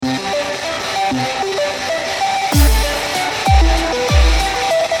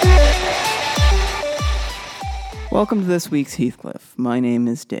Welcome to this week's Heathcliff. My name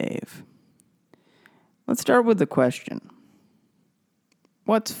is Dave. Let's start with the question.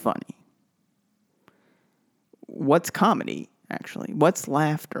 What's funny? What's comedy, actually? What's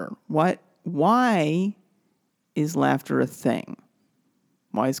laughter? Why is laughter a thing?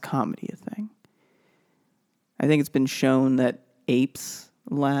 Why is comedy a thing? I think it's been shown that apes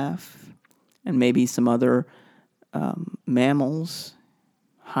laugh, and maybe some other mammals,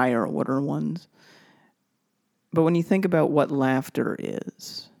 higher order ones. But when you think about what laughter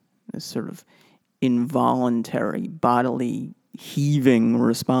is, this sort of involuntary, bodily heaving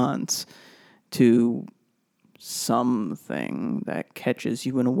response to something that catches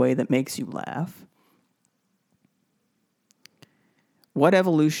you in a way that makes you laugh, what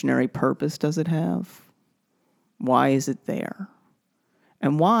evolutionary purpose does it have? Why is it there?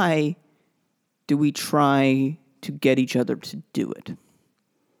 And why do we try to get each other to do it?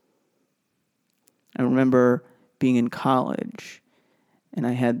 I remember being in college, and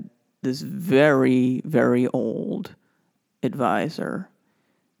I had this very, very old advisor,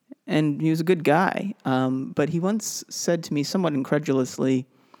 and he was a good guy, but he once said to me somewhat incredulously,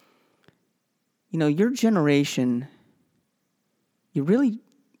 your generation, you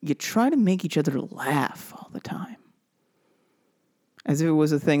try to make each other laugh all the time, as if it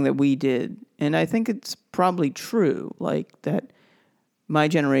was a thing that we did. And I think it's probably true, like that my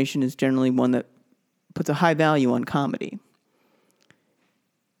generation is generally one that puts a high value on comedy.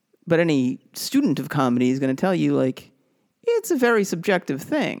 But any student of comedy is going to tell you, it's a very subjective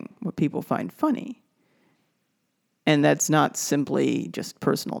thing, what people find funny. And that's not simply just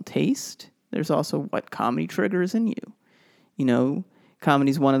personal taste. There's also what comedy triggers in you.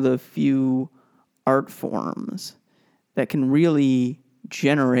 Comedy is one of the few art forms that can really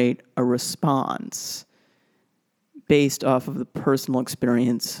generate a response based off of the personal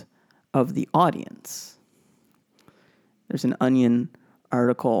experience of the audience. There's an Onion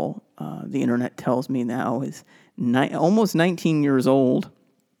article, the internet tells me now is almost 19 years old.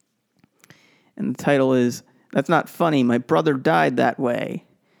 And the title is, "That's Not Funny, My Brother Died That Way."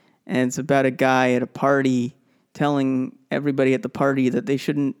 And it's about a guy at a party telling everybody at the party that they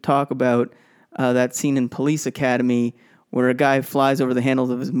shouldn't talk about that scene in Police Academy where a guy flies over the handles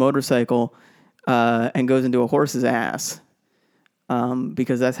of his motorcycle and goes into a horse's ass.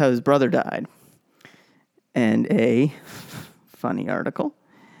 Because that's how his brother died. And A, funny article.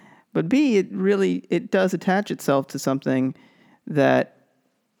 But B, it does attach itself to something that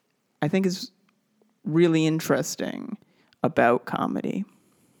I think is really interesting about comedy.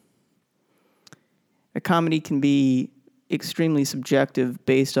 A comedy can be extremely subjective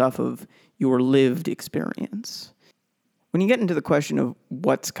based off of your lived experience. When you get into the question of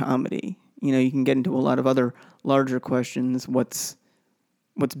what's comedy, you can get into a lot of other larger questions. What's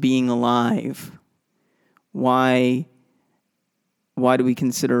being alive? Why do we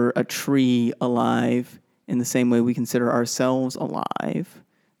consider a tree alive in the same way we consider ourselves alive,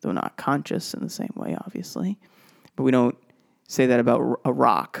 though not conscious in the same way, obviously? But we don't say that about a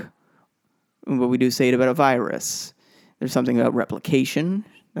rock. But we do say it about a virus. There's something about replication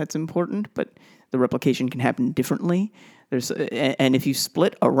that's important, but the replication can happen differently. And if you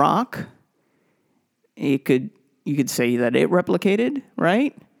split a rock, you could say that it replicated,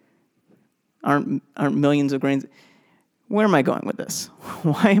 right? Aren't millions of grains? Where am I going with this?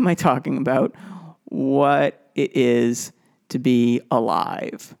 Why am I talking about what it is to be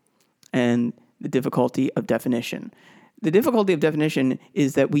alive and the difficulty of definition? The difficulty of definition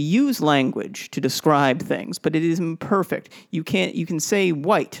is that we use language to describe things, but it is imperfect. You can say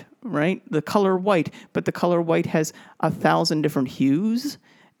white, right? The color white, but the color white has 1,000 different hues,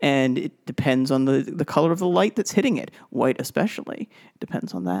 and it depends on the color of the light that's hitting it. White especially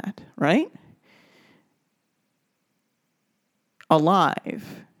depends on that, right?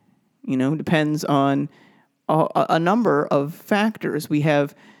 Alive, depends on a number of factors. We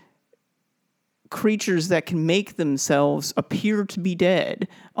have creatures that can make themselves appear to be dead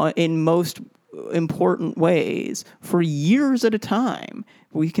in most important ways for years at a time.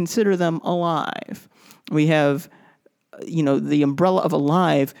 We consider them alive. We have, the umbrella of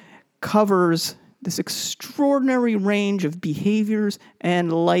alive covers this extraordinary range of behaviors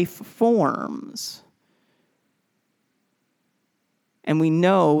and life forms. And we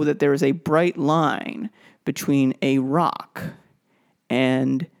know that there is a bright line between a rock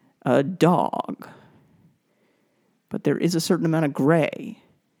and a dog. But there is a certain amount of gray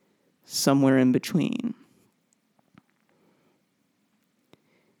somewhere in between.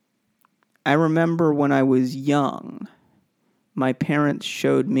 I remember when I was young, my parents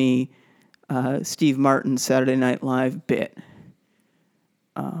showed me Steve Martin's Saturday Night Live bit,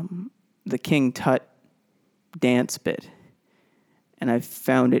 the King Tut dance bit, and I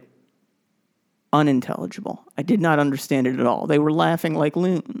found it unintelligible. I did not understand it at all. They were laughing like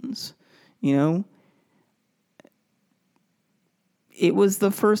loons, you know? It was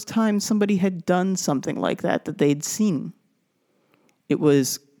the first time somebody had done something like that they'd seen. It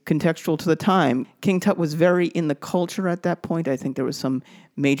was contextual to the time. King Tut was very in the culture at that point. I think there was some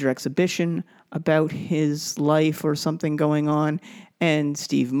major exhibition about his life or something going on. And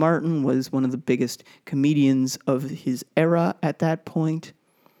Steve Martin was one of the biggest comedians of his era at that point.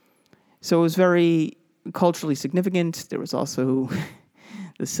 So it was very culturally significant. There was also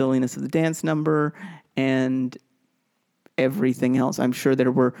the silliness of the dance number and everything else. I'm sure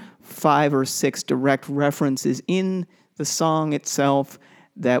there were 5 or 6 direct references in the song itself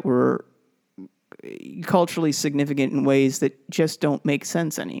that were culturally significant in ways that just don't make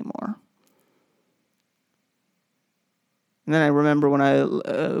sense anymore. And then I remember when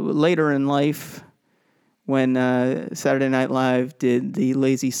later in life, when Saturday Night Live did the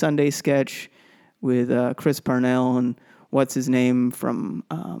Lazy Sunday sketch with Chris Parnell and what's his name from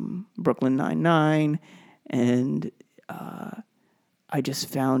Brooklyn Nine-Nine, and I just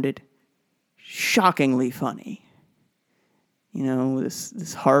found it shockingly funny. You know, this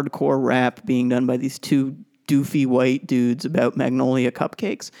hardcore rap being done by these 2 doofy white dudes about Magnolia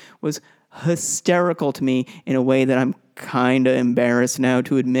cupcakes was hysterical to me in a way that I'm kind of embarrassed now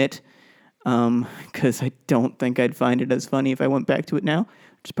to admit, because I don't think I'd find it as funny if I went back to it now,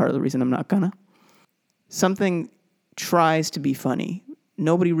 which is part of the reason I'm not gonna. Something tries to be funny.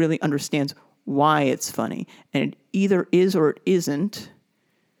 Nobody really understands why it's funny, and it either is or it isn't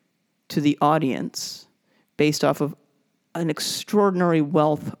to the audience based off of an extraordinary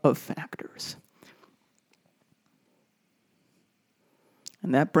wealth of factors.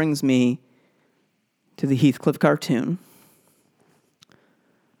 And that brings me to the Heathcliff cartoon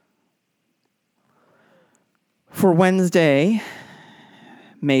for Wednesday,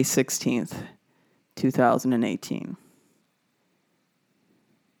 May 16th, 2018.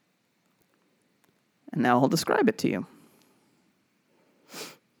 And now I'll describe it to you.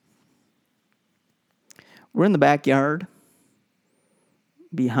 We're in the backyard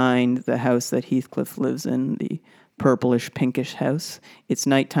behind the house that Heathcliff lives in, the purplish, pinkish house. It's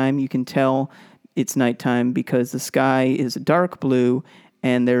nighttime. You can tell it's nighttime because the sky is dark blue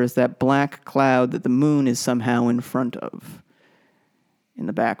and there is that black cloud that the moon is somehow in front of in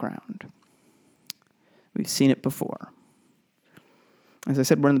the background. We've seen it before. As I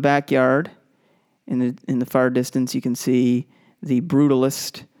said, we're in the backyard. In the far distance, you can see the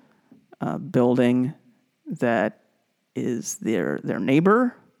Brutalist building that is their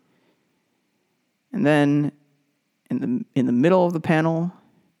neighbor. And then in the middle of the panel,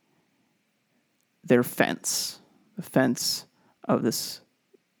 their fence, the fence of this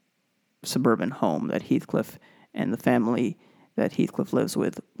suburban home that Heathcliff and the family that Heathcliff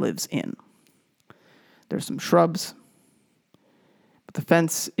lives in. There's some shrubs, but the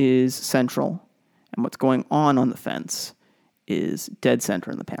fence is central, and what's going on the fence is dead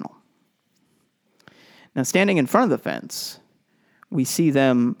center in the panel. Now, standing in front of the fence, we see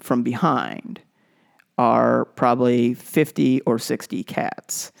them from behind are probably 50 or 60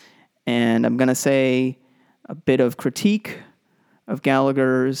 cats. And I'm going to say a bit of critique of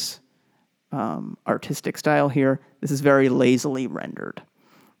Gallagher's artistic style here. This is very lazily rendered.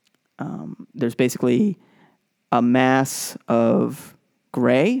 There's basically a mass of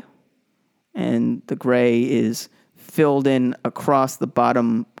gray, and the gray is filled in across the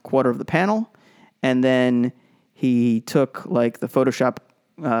bottom quarter of the panel. And then he took like the Photoshop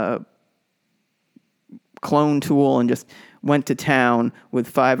clone tool and just went to town with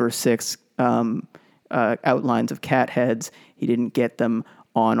 5 or 6 outlines of cat heads. He didn't get them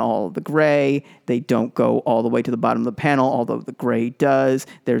on all of the gray. They don't go all the way to the bottom of the panel, although the gray does.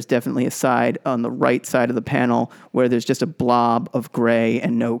 There's definitely a side on the right side of the panel where there's just a blob of gray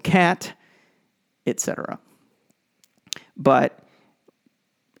and no cat, etc. But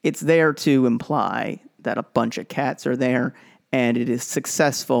it's there to imply that a bunch of cats are there, and it is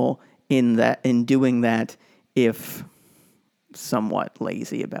successful in doing that, if somewhat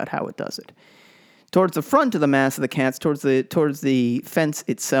lazy about how it does it. Towards the front of the mass of the cats, towards the fence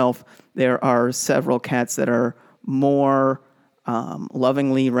itself, there are several cats that are more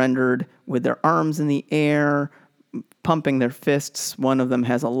lovingly rendered with their arms in the air, pumping their fists. One of them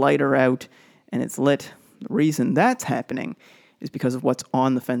has a lighter out, and it's lit. The reason that's happening is because of what's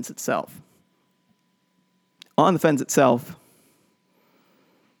on the fence itself. On the fence itself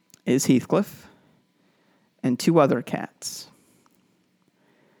is Heathcliff and 2 other cats.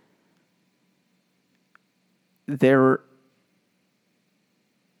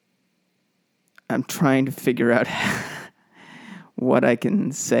 I'm trying to figure out what I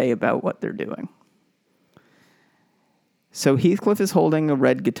can say about what they're doing. So Heathcliff is holding a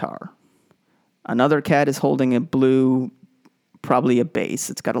red guitar. Another cat is holding a blue, probably a bass.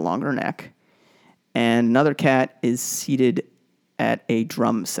 It's got a longer neck. And another cat is seated at a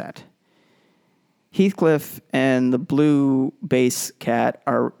drum set. Heathcliff and the blue bass cat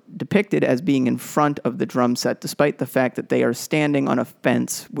are depicted as being in front of the drum set, despite the fact that they are standing on a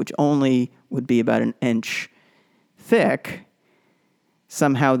fence, which only would be about an inch thick.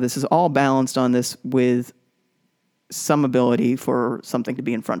 Somehow this is all balanced on this with some ability for something to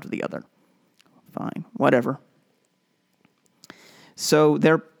be in front of the other. Fine, whatever. So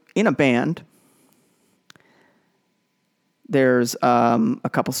they're in a band. There's a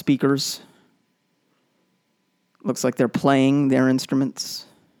couple speakers. Looks like they're playing their instruments.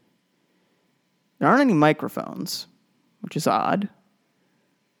 There aren't any microphones, which is odd.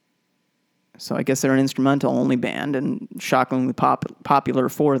 So I guess they're an instrumental-only band, and shockingly popular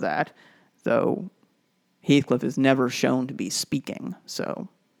for that, though Heathcliff is never shown to be speaking, so.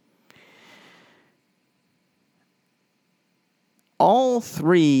 All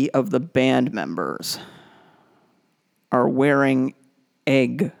three of the band members are wearing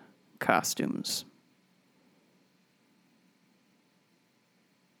egg costumes.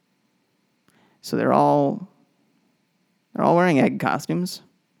 So they're all wearing egg costumes.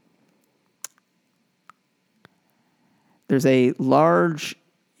 There's a large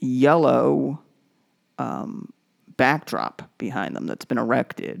yellow backdrop behind them that's been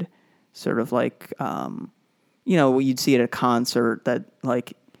erected, sort of like, you'd see at a concert that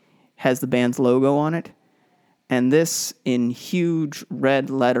like has the band's logo on it. And this, in huge red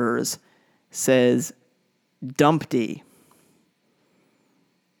letters, says Dumpty.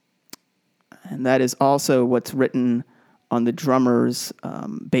 And that is also what's written on the drummer's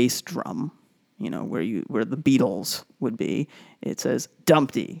bass drum, where the Beatles would be. It says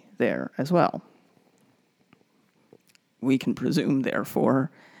Dumpty there as well. We can presume,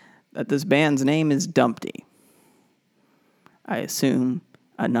 therefore, that this band's name is Dumpty. I assume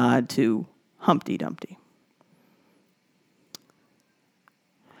a nod to Humpty Dumpty.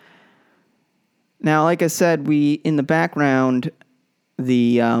 Now, like I said, in the background,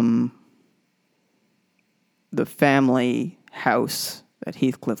 the family house that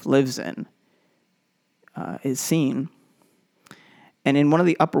Heathcliff lives in is seen. And in one of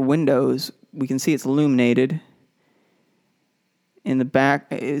the upper windows, we can see it's illuminated. In the back,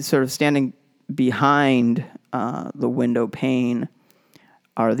 is sort of standing behind the window pane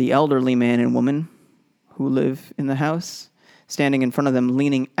are the elderly man and woman who live in the house. Standing in front of them,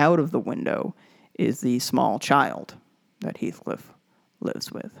 leaning out of the window, is the small child that Heathcliff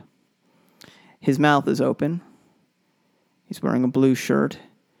lives with. His mouth is open. He's wearing a blue shirt.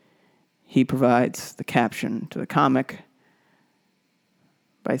 He provides the caption to the comic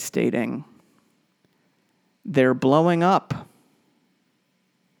by stating, "They're blowing up."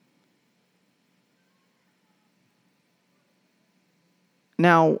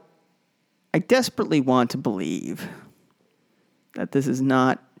 Now, I desperately want to believe that this is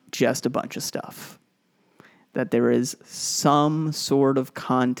not just a bunch of stuff, that there is some sort of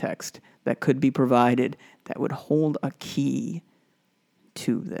context that could be provided that would hold a key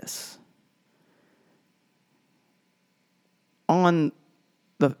to this. On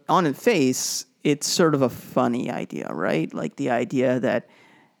its face, it's sort of a funny idea, right? Like the idea that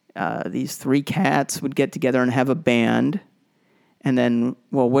these three cats would get together and have a band. And then,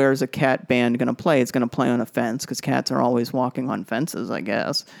 well, where's a cat band going to play? It's going to play on a fence because cats are always walking on fences, I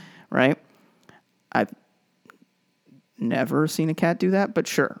guess, right? I've never seen a cat do that, but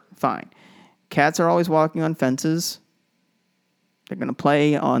sure, fine. Cats are always walking on fences. They're going to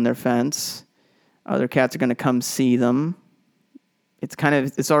play on their fence. Other cats are going to come see them.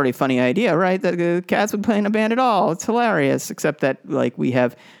 It's already a funny idea, right? That the cats would play in a band at all. It's hilarious, except that like we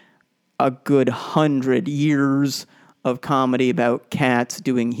have a good 100 years of comedy about cats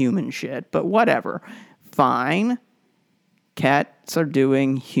doing human shit, but whatever. Fine. Cats are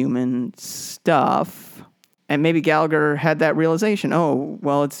doing human stuff. And maybe Gallagher had that realization. Oh,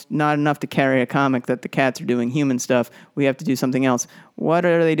 well, it's not enough to carry a comic that the cats are doing human stuff. We have to do something else. What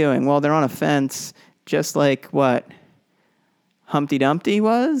are they doing? Well, they're on a fence, just like what Humpty Dumpty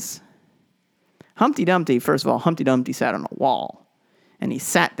was. Humpty Dumpty, first of all, Humpty Dumpty sat on a wall. And he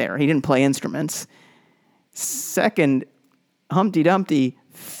sat there. He didn't play instruments. Second, Humpty Dumpty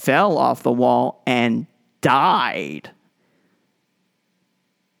fell off the wall and died.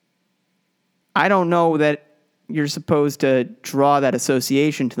 I don't know that you're supposed to draw that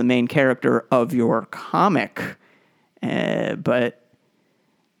association to the main character of your comic, but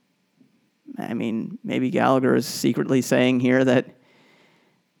I mean, maybe Gallagher is secretly saying here that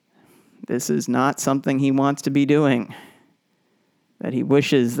this is not something he wants to be doing, that he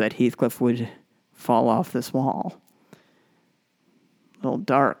wishes that Heathcliff would fall off this wall. A little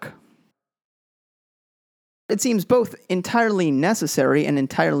dark. It seems both entirely necessary and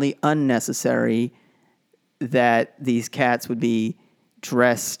entirely unnecessary that these cats would be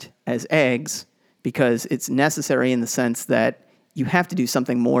dressed as eggs, because it's necessary in the sense that you have to do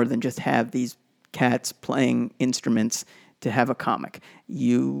something more than just have these cats playing instruments to have a comic.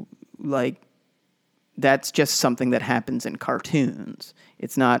 That's just something that happens in cartoons.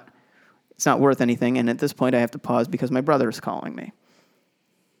 It's not worth anything, and at this point I have to pause because my brother is calling me.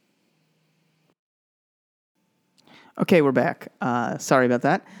 Okay, we're back. Sorry about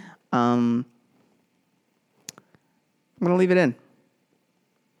that. I'm going to leave it in.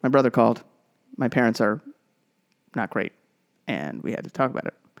 My brother called. My parents are not great, and we had to talk about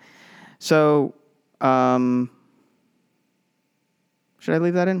it. So, should I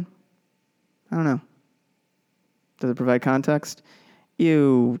leave that in? I don't know. Does it provide context?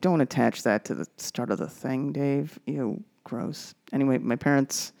 Ew, don't attach that to the start of the thing, Dave. Ew, gross. Anyway, my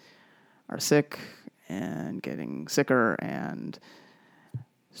parents are sick and getting sicker, and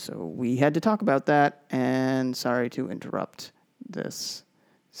so we had to talk about that, and sorry to interrupt this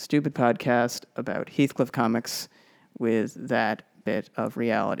stupid podcast about Heathcliff Comics with that bit of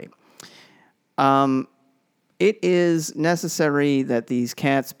reality. It is necessary that these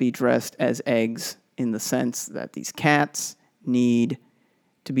cats be dressed as eggs in the sense that these cats need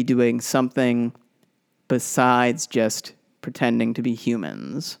to be doing something besides just pretending to be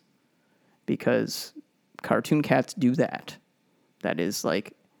humans, because cartoon cats do that. That is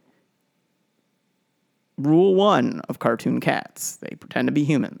like rule 1 of cartoon cats. They pretend to be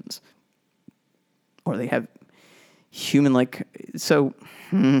humans. Or they have human-like... So,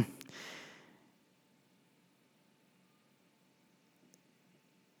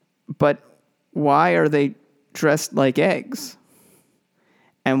 But why are they dressed like eggs?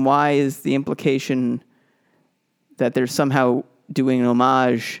 And why is the implication that they're somehow doing an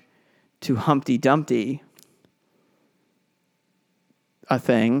homage to Humpty Dumpty a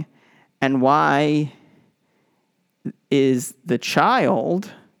thing? And why is the child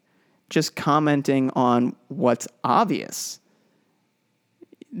just commenting on what's obvious?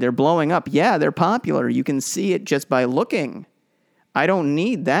 They're blowing up. Yeah, they're popular. You can see it just by looking. I don't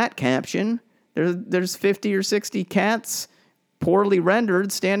need that caption. There's 50 or 60 cats poorly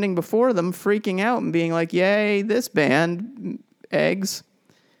rendered standing before them freaking out and being like, yay, this band, eggs.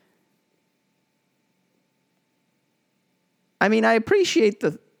 I mean, I appreciate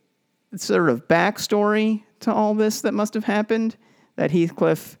the sort of backstory to all this that must have happened, that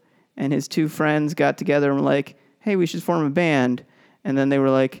Heathcliff and his 2 friends got together and were like, hey, we should form a band. And then they were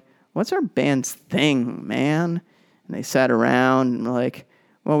like, what's our band's thing, man? And they sat around and were like,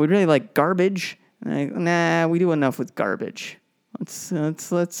 well, we really like Garbage. And like, nah, we do enough with Garbage. Let's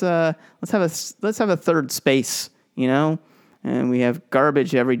have a third space, you know? And we have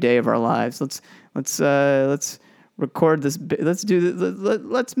Garbage every day of our lives. Let's record this.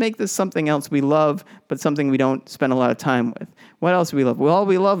 Let's make this something else we love, but something we don't spend a lot of time with. What else do we love? Well,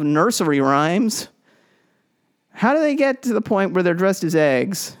 we love nursery rhymes. How do they get to the point where they're dressed as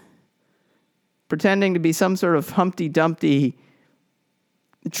eggs, pretending to be some sort of Humpty Dumpty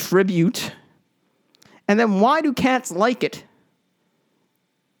tribute? And then why do cats like it?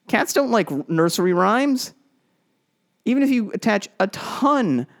 Cats don't like nursery rhymes. Even if you attach a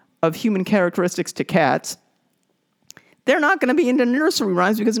ton of human characteristics to cats, they're not going to be into nursery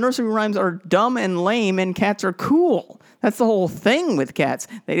rhymes because nursery rhymes are dumb and lame and cats are cool. That's the whole thing with cats.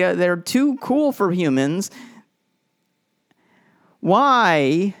 They're too cool for humans.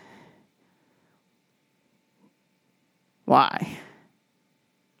 Why?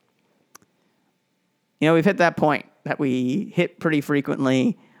 You know, we've hit that point that we hit pretty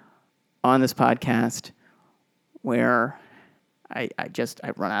frequently on this podcast where I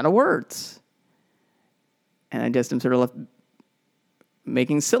run out of words. And I just am sort of left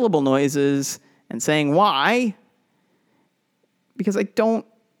making syllable noises and saying why, because I don't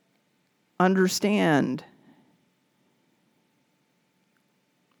understand.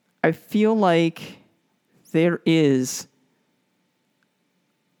 I feel like there is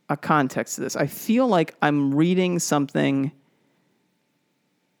a context to this. I feel like I'm reading something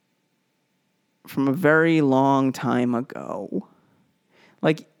from a very long time ago.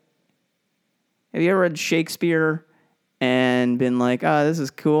 Like, have you ever read Shakespeare and been like, this is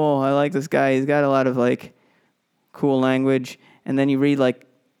cool. I like this guy. He's got a lot of, like, cool language. And then you read, like,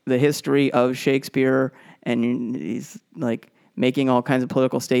 the history of Shakespeare, and he's, like, making all kinds of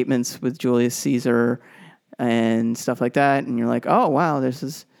political statements with Julius Caesar and stuff like that. And you're like, oh, wow, this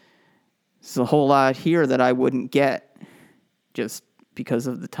is a whole lot here that I wouldn't get just because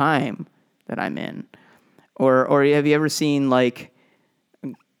of the time that I'm in. Or have you ever seen like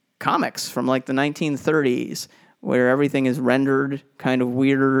comics from like the 1930s where everything is rendered kind of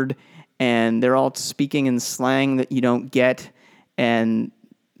weird and they're all speaking in slang that you don't get, and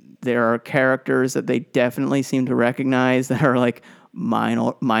there are characters that they definitely seem to recognize that are like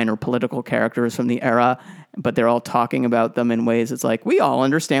minor political characters from the era, but they're all talking about them in ways it's like, we all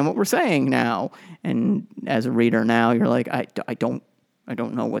understand what we're saying now. And as a reader now, you're like, I don't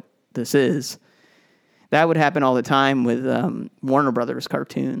know what this is. That would happen all the time with Warner Brothers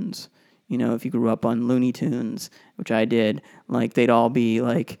cartoons. You know, if you grew up on Looney Tunes, which I did, like they'd all be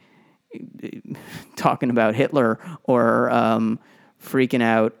like talking about Hitler or freaking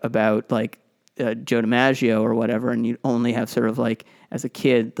out about like Joe DiMaggio or whatever, and you only have sort of like, as a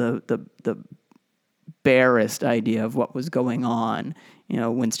kid, the barest idea of what was going on. You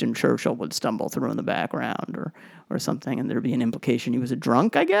know, Winston Churchill would stumble through in the background or something, and there'd be an implication he was a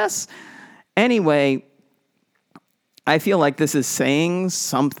drunk, I guess. Anyway, I feel like this is saying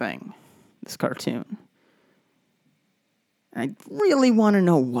something, this cartoon. I really want to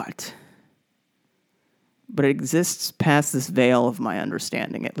know what. But it exists past this veil of my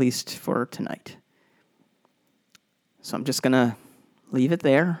understanding, at least for tonight. So I'm just going to leave it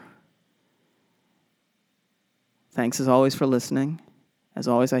there. Thanks as always for listening. As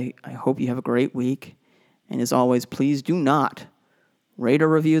always, I hope you have a great week. And as always, please do not rate or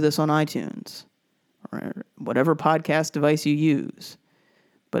review this on iTunes or whatever podcast device you use.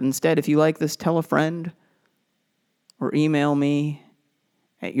 But instead, if you like this, tell a friend or email me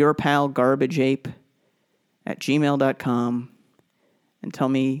at yourpalgarbageape@gmail.com and tell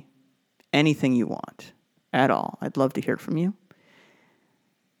me anything you want at all. I'd love to hear from you.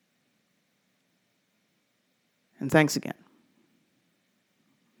 And thanks again.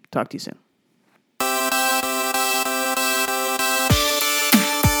 Talk to you soon.